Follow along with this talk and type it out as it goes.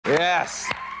Yes.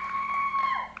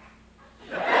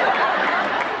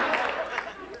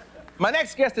 My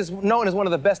next guest is known as one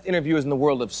of the best interviewers in the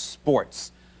world of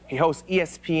sports. He hosts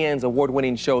ESPN's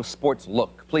award-winning show, Sports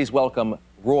Look. Please welcome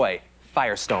Roy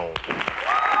Firestone.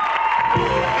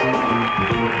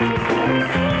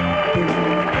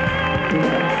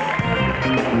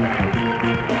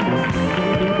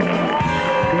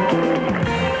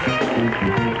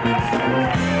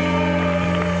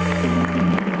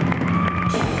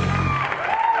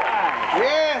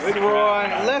 Yes,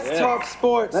 Roy. Let's talk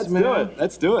sports, man.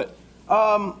 Let's do it.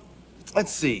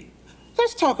 Let's see.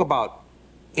 Let's talk about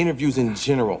interviews in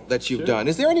general that you've done.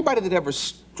 Is there anybody that ever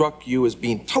struck you as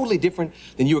being totally different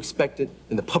than you expected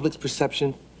in the public's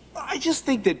perception? I just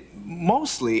think that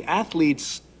mostly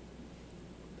athletes,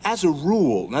 as a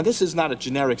rule, now this is not a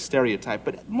generic stereotype,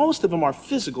 but most of them are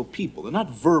physical people. They're not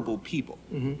verbal people,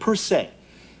 per se.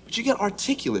 But you get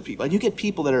articulate people, and you get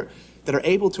people that are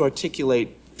able to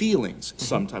articulate feelings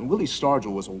sometimes. Willie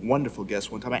Stargell was a wonderful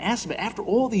guest one time. I asked him, after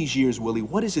all these years, Willie,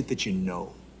 what is it that you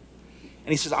know? And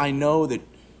he says, I know that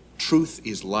truth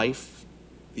is life.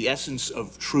 The essence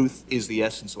of truth is the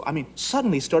essence of... I mean,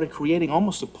 suddenly started creating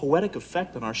almost a poetic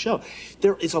effect on our show.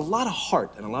 There is a lot of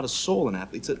heart and a lot of soul in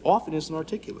athletes that often isn't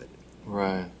articulated.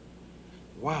 Right.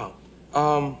 Wow.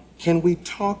 Can we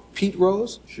talk Pete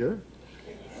Rose? Sure.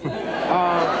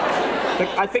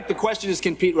 I think the question is,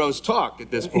 can Pete Rose talk at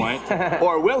this point?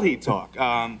 Or will he talk?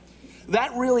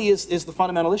 That really is the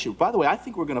fundamental issue. By the way, I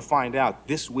think we're going to find out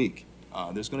this week.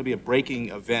 There's going to be a breaking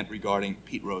event regarding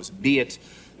Pete Rose. Be it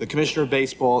the commissioner of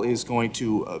baseball is going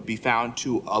to be found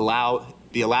to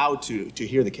be allowed to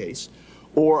hear the case,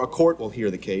 or a court will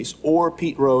hear the case, or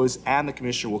Pete Rose and the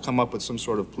commissioner will come up with some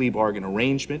sort of plea bargain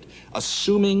arrangement,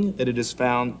 assuming that it is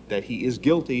found that he is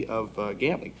guilty of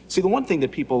gambling. See, the one thing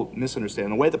that people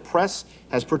misunderstand, the way the press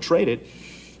has portrayed it,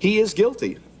 he is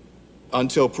guilty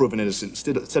until proven innocent,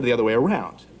 instead of the other way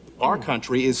around. Our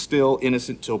country is still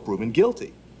innocent till proven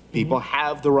guilty. People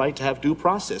have the right to have due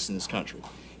process in this country.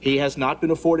 He has not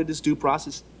been afforded his due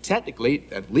process. Technically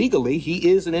and legally, he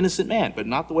is an innocent man, but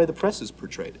not the way the press has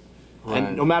portrayed it. Right.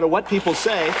 And no matter what people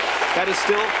say, that is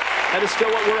still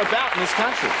what we're about in this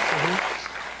country.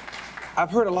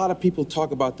 I've heard a lot of people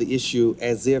talk about the issue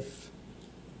as if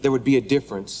there would be a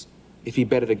difference if he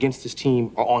betted against his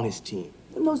team or on his team.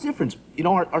 There's no difference. You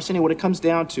know, Arsenio, what it comes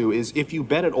down to is if you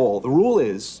bet at all, the rule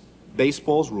is,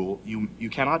 baseball's rule, you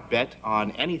cannot bet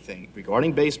on anything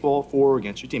regarding baseball for or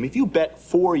against your team. If you bet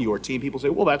for your team, people say,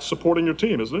 well, that's supporting your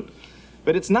team, isn't it?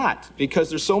 But it's not, because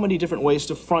there's so many different ways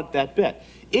to front that bet.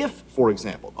 If, for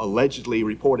example, allegedly,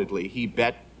 reportedly, he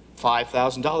bet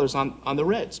 $5,000 on the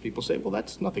Reds, people say, well,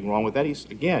 that's nothing wrong with that. He's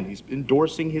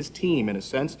endorsing his team in a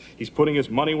sense. He's putting his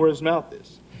money where his mouth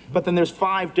is. But then there's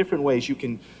 5 different ways you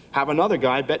can have another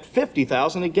guy bet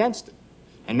 $50,000 against it.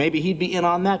 And maybe he'd be in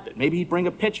on that bet. Maybe he'd bring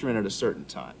a pitcher in at a certain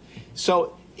time.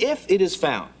 So if it is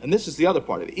found, and this is the other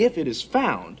part of it, if it is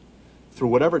found through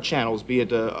whatever channels, be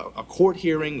it a court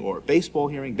hearing or a baseball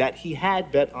hearing, that he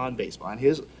had bet on baseball and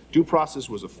his due process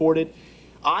was afforded,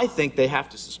 I think they have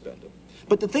to suspend him.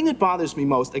 But the thing that bothers me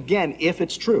most, again, if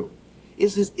it's true,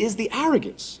 is the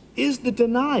arrogance, is the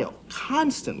denial,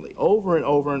 constantly, over and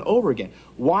over and over again.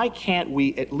 Why can't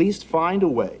we at least find a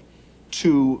way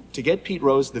to get Pete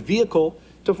Rose the vehicle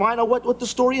to find out what the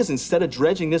story is, instead of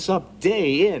dredging this up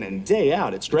day in and day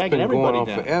out? It's dragging everybody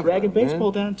down. Forever, dragging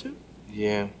baseball down, too.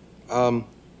 Yeah.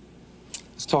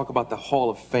 Let's talk about the Hall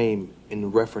of Fame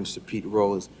in reference to Pete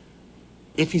Rose.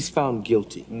 If he's found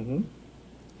guilty,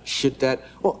 should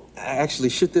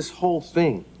this whole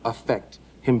thing affect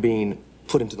him being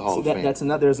put into the Hall of Fame?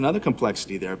 There's another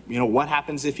complexity there. You know, what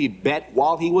happens if he bet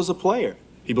while he was a player?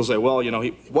 People say, well, you know,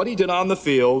 what he did on the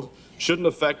field shouldn't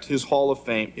affect his Hall of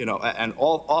Fame, you know, and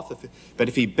all off the field. But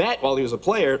if he bet while he was a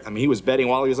player, I mean, he was betting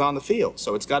while he was on the field.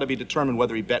 So it's got to be determined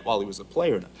whether he bet while he was a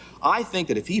player or not. I think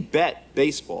that if he bet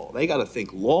baseball, they got to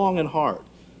think long and hard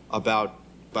about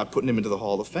putting him into the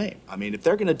Hall of Fame. I mean, if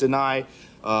they're going to deny,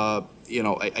 you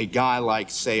know, a guy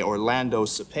like, say, Orlando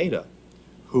Cepeda,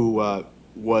 who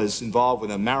was involved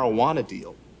with a marijuana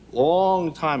deal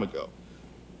long time ago,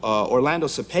 Orlando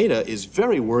Cepeda is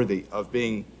very worthy of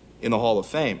being in the Hall of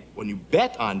Fame. When you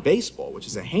bet on baseball, which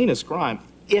is a heinous crime,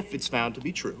 if it's found to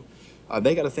be true,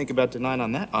 they got to think about denying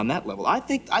on that level. I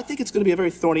think it's going to be a very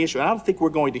thorny issue. I don't think we're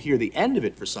going to hear the end of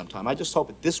it for some time. I just hope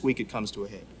that this week it comes to a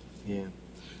head. Yeah.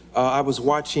 I was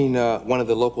watching one of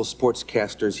the local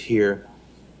sportscasters here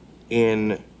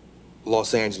in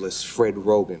Los Angeles, Fred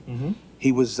Rogan.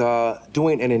 He was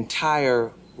doing an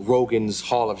entire Rogan's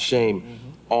Hall of Shame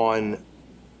on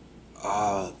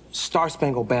Star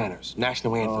Spangled Banners,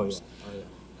 national anthems.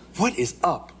 What is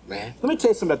up, man? Let me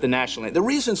tell you something about the national anthem. The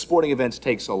reason sporting events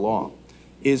take so long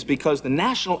is because the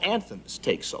national anthems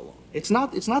take so long. It's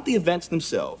not the events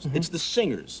themselves. It's the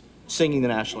singers singing the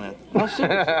national anthem. No,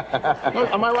 singers. No,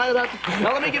 am I right about that?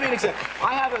 Now let me give you an example.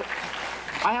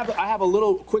 I have a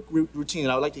little quick routine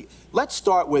that I would like to. Let's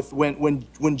start with when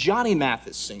Johnny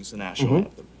Mathis sings the national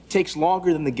anthem. It takes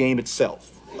longer than the game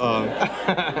itself.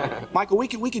 Michael, we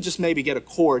could just maybe get a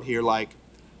chord here like.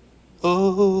 Oh,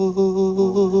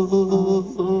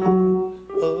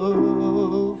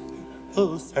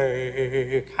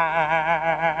 say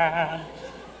can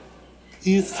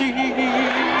you see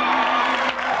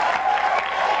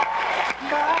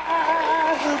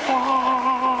by the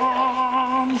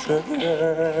dawn's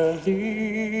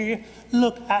early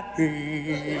look at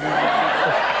me.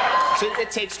 So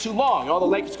it takes too long. All the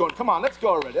Lakers going, come on, let's go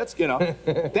already. Let's, you know.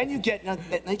 Then you get,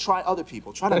 they try other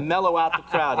people, try to mellow out the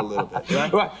crowd a little bit,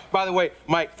 right? Right. By the way,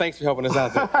 Mike, thanks for helping us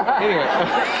out there. Anyway.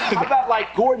 How about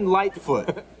like Gordon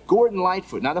Lightfoot? Gordon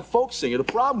Lightfoot. Now, the folk singer, the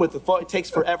problem with the folk, it takes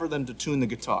forever them to tune the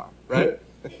guitar, right?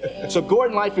 So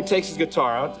Gordon Lightfoot takes his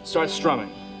guitar out, starts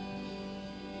strumming.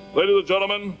 Ladies and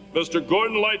gentlemen, Mr.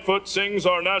 Gordon Lightfoot sings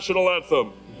our national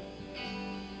anthem.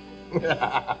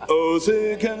 Oh,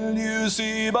 say, can you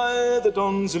see by the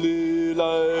dawn's early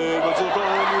light what's upon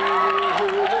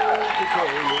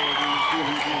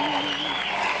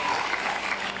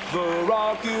the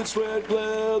rockets red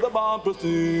glare, the bomb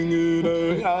singing,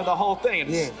 You know, the whole thing.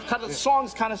 And the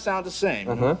songs kind of sound the same.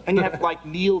 And you have like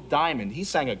Neil Diamond. He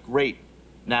sang a great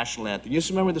national anthem. You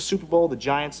just remember the Super Bowl, the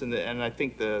Giants and I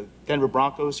think the Denver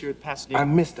Broncos here at Pasadena? I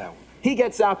missed that one. He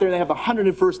gets out there, they have the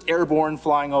 101st Airborne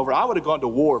flying over. I would have gone to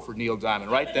war for Neil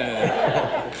Diamond right then and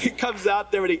there. He comes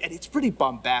out there, and it's pretty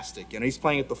bombastic. You know, he's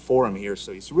playing at the Forum here,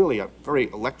 so he's really a very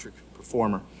electric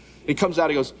performer. He comes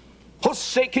out, he goes,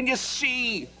 Jose, can you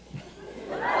see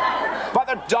by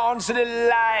the dawn's of the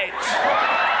light?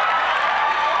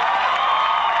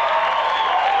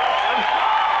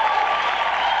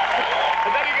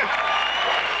 And then he goes,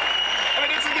 I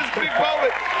mean, this is his big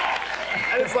moment.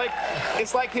 And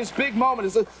it's like his big moment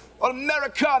is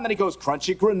America, and then he goes,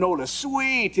 crunchy granola,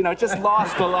 sweet. You know, just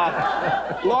lost a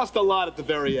lot. Lost a lot at the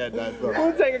very end, I thought.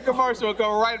 We'll take a commercial and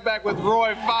come right back with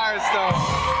Roy Firestone.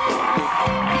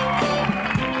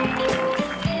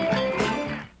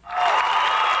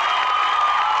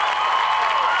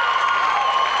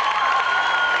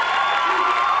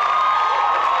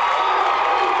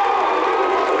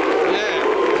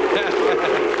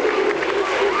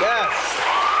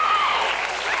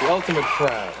 Ultimate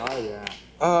crowd. Oh, yeah.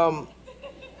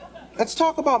 Let's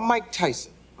talk about Mike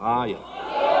Tyson. Ah, yeah.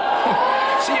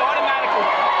 See, automatically,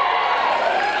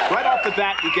 right off the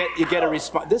bat, you get a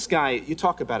response. This guy, you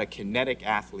talk about a kinetic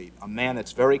athlete, a man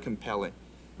that's very compelling.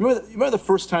 Remember the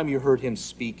first time you heard him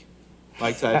speak,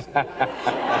 Mike Tyson?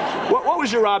 What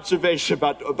was your observation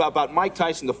about Mike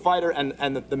Tyson, the fighter,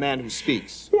 and the man who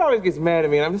speaks? He always gets mad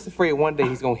at me, and I'm just afraid one day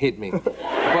he's gonna hit me.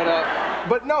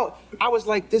 But no, I was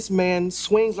like, this man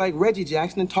swings like Reggie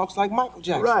Jackson and talks like Michael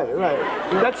Jackson. Right.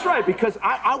 That's right, because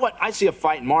I see a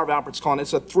fight, and Marv Alpert's calling it.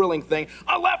 It's a thrilling thing.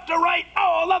 A left, a right,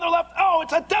 oh, another left, oh,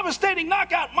 it's a devastating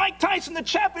knockout. Mike Tyson, the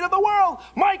champion of the world.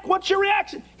 Mike, what's your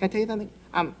reaction? Can I tell you something?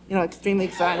 I'm, extremely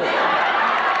excited.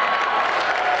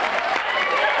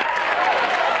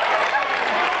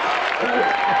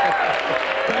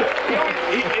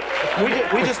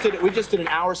 We just did an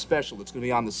hour special that's going to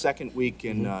be on the second week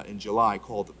in July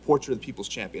called The Portrait of the People's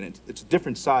Champion. It's a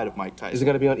different side of Mike Tyson. Is it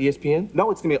going to be on ESPN?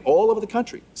 No, it's going to be all over the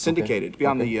country, syndicated. It'll be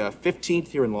on the 15th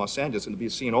here in Los Angeles, and it'll be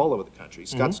seen all over the country.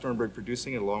 Scott Sternberg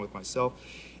producing it along with myself.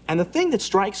 And the thing that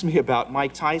strikes me about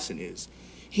Mike Tyson is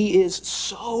he is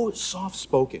so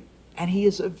soft-spoken, and he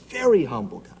is a very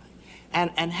humble guy.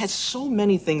 And has so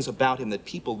many things about him that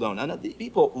people don't. And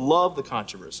people love the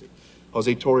controversy.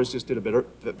 Jose Torres just did a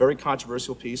very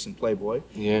controversial piece in Playboy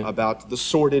about the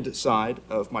sordid side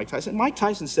of Mike Tyson. Mike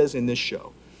Tyson says in this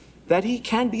show that he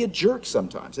can be a jerk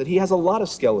sometimes, that he has a lot of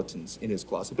skeletons in his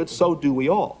closet, but so do we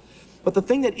all. But the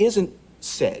thing that isn't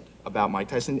said about Mike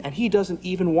Tyson, and he doesn't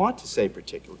even want to say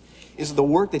particularly, is the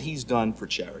work that he's done for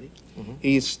charity.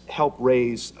 He's helped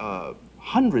raise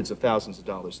hundreds of thousands of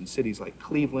dollars in cities like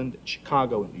Cleveland,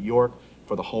 Chicago, and New York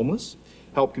for the homeless.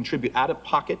 Helped contribute out of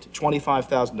pocket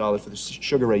 $25,000 for the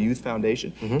Sugar Ray Youth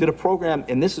Foundation. Did a program,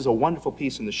 and this is a wonderful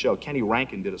piece in the show. Kenny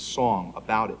Rankin did a song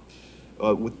about it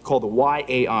called the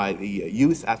YAI, the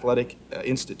Youth Athletic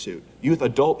Institute, Youth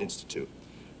Adult Institute,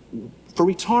 for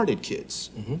retarded kids.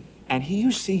 And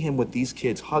you see him with these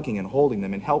kids hugging and holding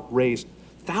them and help raise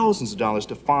thousands of dollars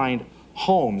to find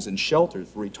homes and shelters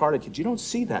for retarded kids. You don't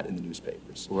see that in the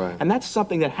newspapers. Right. And that's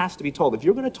something that has to be told. If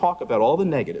you're going to talk about all the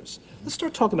negatives, let's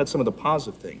start talking about some of the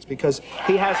positive things, because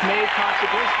he has made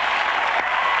contributions.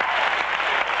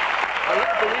 I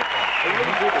really believe that. I really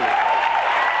do believe that.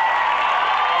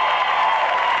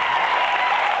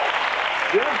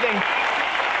 The other thing,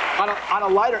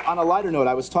 on a lighter note,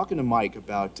 I was talking to Mike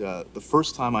about the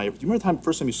first time do you remember the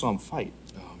first time you saw him fight?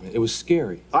 Oh, man, it was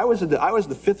scary. I was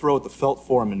the fifth row at the Felt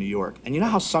Forum in New York, and you know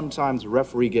how sometimes the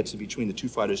referee gets in between the two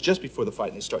fighters just before the fight,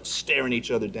 and they start staring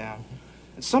each other down?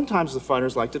 And sometimes the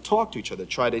fighters like to talk to each other,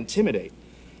 try to intimidate.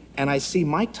 And I see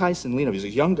Mike Tyson lean over, he's a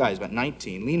young guy, he's about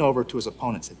 19, lean over to his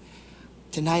opponent and said,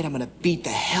 "Tonight I'm gonna beat the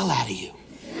hell out of you."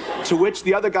 To which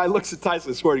the other guy looks at Tyson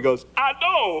and swears, he goes, "I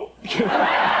know."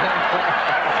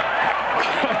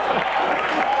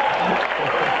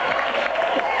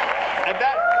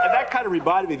 And that kind of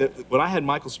reminded me that when I had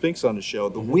Michael Spinks on the show,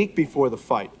 the week before the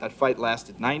fight, that fight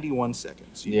lasted 91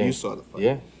 seconds. You saw the fight.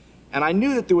 Yeah. And I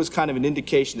knew that there was kind of an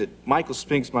indication that Michael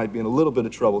Spinks might be in a little bit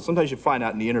of trouble. Sometimes you find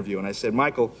out in the interview, and I said,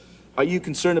 "Michael, are you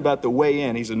concerned about the way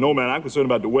in?" He said, "No, man, I'm concerned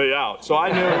about the way out." So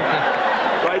I knew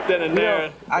right then and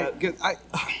there.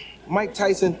 Mike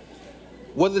Tyson,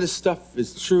 whether this stuff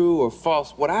is true or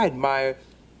false, what I admire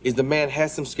is the man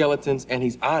has some skeletons and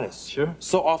he's honest. Sure.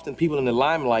 So often people in the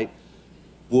limelight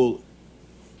will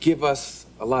give us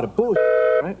a lot of bullshit,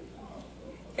 right?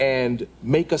 And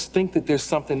make us think that there's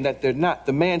something that they're not.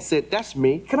 The man said, "That's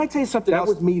me." Can I tell you something else?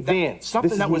 That was me then. Something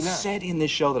This that is me was now. said in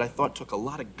this show that I thought took a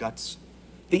lot of guts.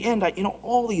 The end,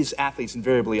 all these athletes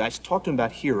invariably, I talked to him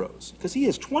about heroes, because he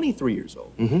is 23 years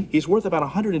old. He's worth about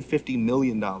 $150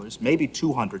 million, maybe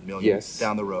 $200 million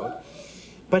down the road.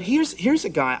 But here's a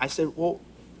guy, I said, "Well,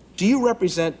 do you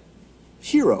represent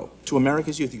hero to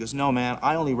America's youth?" He goes, "No, man,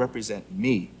 I only represent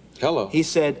me." Hello. He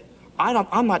said,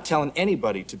 I'm not telling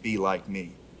anybody to be like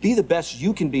me. Be the best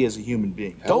you can be as a human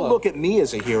being. Hello. Don't look at me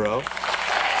as a hero.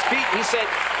 He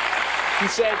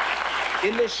said,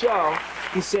 in this show,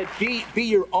 he said, be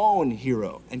your own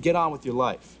hero and get on with your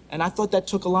life. And I thought that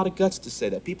took a lot of guts to say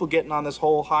that. People getting on this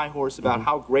whole high horse about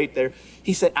how great they're...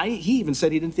 He said, he even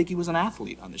said he didn't think he was an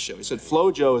athlete on the show. He said,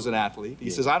 "Flojo is an athlete." He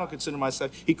says, "I don't consider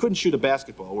myself..." He couldn't shoot a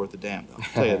basketball worth a damn, though,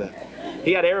 I'll tell you that.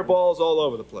 He had air balls all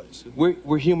over the place.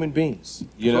 We're human beings,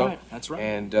 you know? Right, that's right.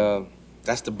 And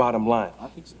that's the bottom line. I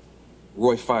think so.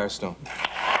 Roy Firestone. We'll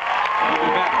be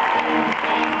back.